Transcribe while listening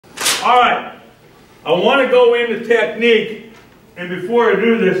All right, I want to go into technique, and before I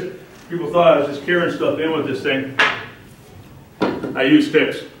do this, people thought I was just carrying stuff in with this thing. I use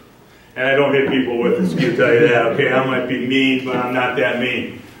sticks, and I don't hit people with this, I can tell you that, okay? I might be mean, but I'm not that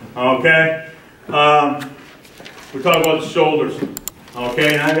mean, okay? We're talking about the shoulders,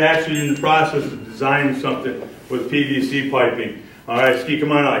 okay? And I'm actually in the process of designing something with PVC piping. All right, Ski,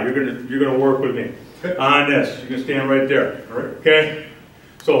 come on out. You're gonna work with me on this. You're gonna stand right there. All right. Okay.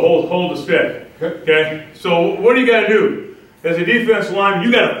 So hold the stick. Okay. So what do you got to do as a defensive lineman?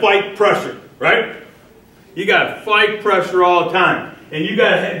 You got to fight pressure, right? You got to fight pressure all the time, and you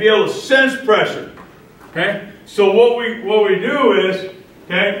got to be able to sense pressure. Okay. So what we do is,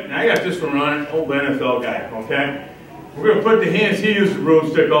 okay. And I got this one running. Old NFL guy. Okay. We're gonna put the hands. He uses the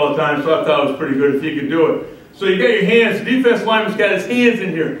broomstick all the time, so I thought it was pretty good if he could do it. So you got your hands, the defense lineman's got his hands in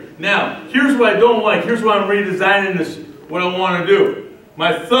here. Now, here's what I don't like. Here's what I'm redesigning this, what I want to do.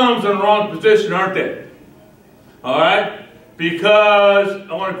 My thumbs are in the wrong position, aren't they? All right? Because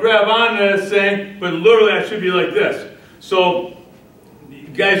I want to grab onto this thing, but literally I should be like this. So, you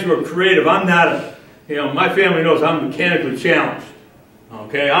guys who are creative, I'm not a, my family knows I'm mechanically challenged.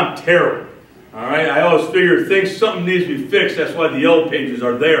 Okay? I'm terrible. All right? I always figure something needs to be fixed. That's why the yellow pages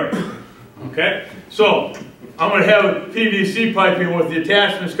are there. Okay? So, I'm going to have PVC piping with the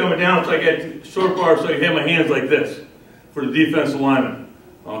attachments coming down so I get short bars so I can have my hands like this for the defensive lineman.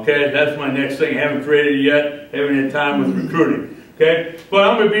 Okay, that's my next thing. I haven't created it yet. Haven't had time with recruiting. Okay, but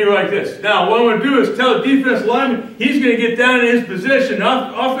I'm going to be like this. Now, what I'm going to do is tell the defensive lineman he's going to get down in his position.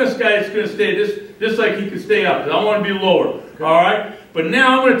 The offense guy is going to stay just like he can stay up. I want to be lower. Okay. All right, but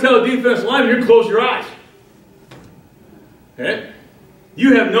now I'm going to tell the defensive lineman, you close your eyes. Okay.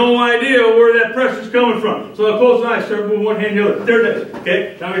 You have no idea where that pressure is coming from. So I'll close my eyes, start moving one hand to the other. There it is.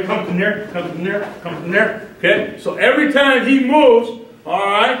 Okay? Now we come from there, come from there, come from there. Okay? So every time he moves, all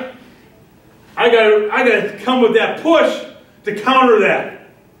right, I gotta come with that push to counter that.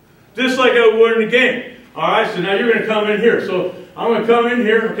 Just like I would in the game. All right, so now you're gonna come in here. So I'm gonna come in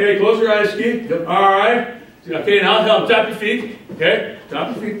here, okay, close your eyes, Ski. Yep. All right. Okay, now help tap your feet. Okay,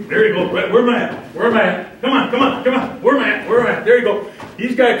 tap your feet. There you go. Right, where am I at? Where am I at? Come on, come on, come on. Where am I at? Where am I at? There you go.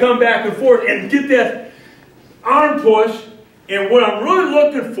 He's got to come back and forth and get that arm push. And what I'm really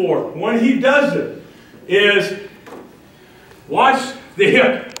looking for when he does it is watch the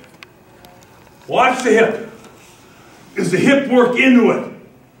hip. Watch the hip. Does the hip work into it?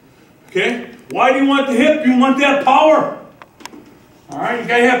 Okay? Why do you want the hip? You want that power. All right, you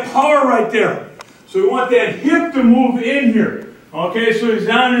got to have power right there. So we want that hip to move in here. Okay, so he's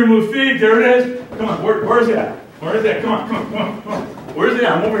down here, move feet. There it is. Come on, where's it at? Where is that? Come on, come on, come on, come on. Where's it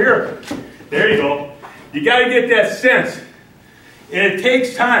at? I'm over here. There you go. You got to get that sense. And it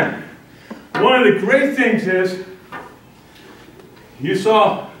takes time. One of the great things is, you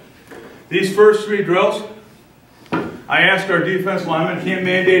saw these first 3 drills. I asked our defense linemen, can't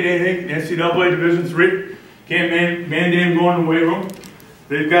mandate anything, NCAA Division III. Can't mandate them going to the weight room.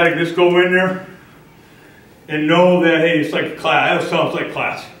 They've got to just go in there and know that, hey, it's like a class. I always tell them it's like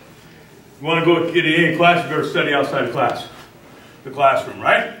class. You want to go get it in class, you better study outside of class. The classroom,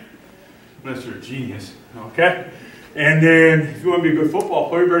 right? Unless you're a genius, okay? And then, if you want to be a good football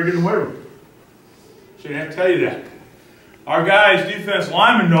player, you better get in the weight room. Shouldn't have to tell you that. Our guys, defense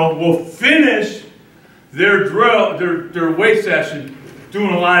linemen, though, will finish their drill, their weight session, doing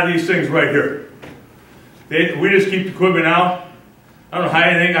a lot of these things right here. We just keep the equipment out. I don't know how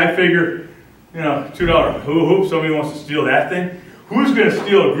anything. I figure, $2 hula hoop. Somebody wants to steal that thing. Who's going to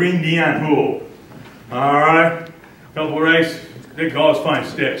steal a green neon hula hoop? All right, a couple of rakes. They can always find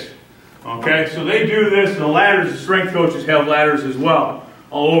sticks. Okay, so they do this. The ladders, the strength coaches have ladders as well,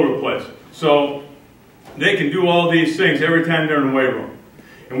 all over the place. So they can do all these things every time they're in the weight room.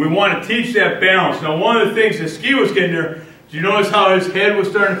 And we want to teach that balance. Now, one of the things that Ski was getting there, do you notice how his head was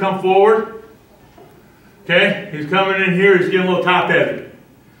starting to come forward? Okay, he's coming in here, he's getting a little top heavy.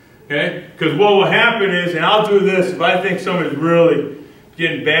 Okay, because what will happen is, and I'll do this if I think somebody's really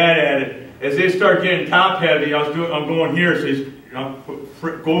getting bad at it, as they start getting top heavy, I'm going here, so he's,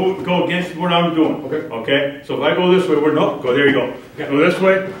 go against what I'm doing. Okay. Okay, so if I go this way, go, there you go. Okay. Go this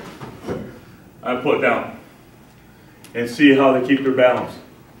way, I pull it down. And see how they keep their balance.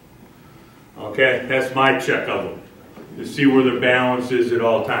 Okay, that's my check of them. To see where their balance is at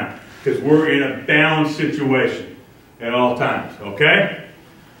all times. Because we're in a balanced situation at all times, okay?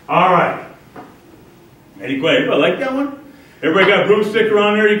 All right. Anybody like that one? Everybody got a broomstick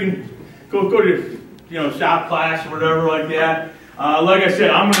around there? You can go to shop class or whatever like that. Like I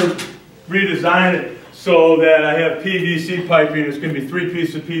said, I'm going to redesign it so that I have PVC piping. It's going to be 3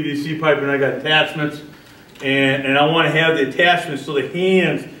 pieces of PVC piping. I got attachments, and I want to have the attachments so the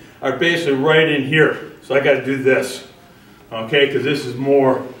hands are basically right in here. So I got to do this, okay, because this is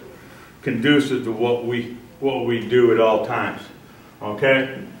more conducive to what we do at all times,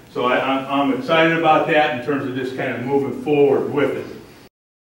 okay. So I'm excited about that in terms of just kind of moving forward with it.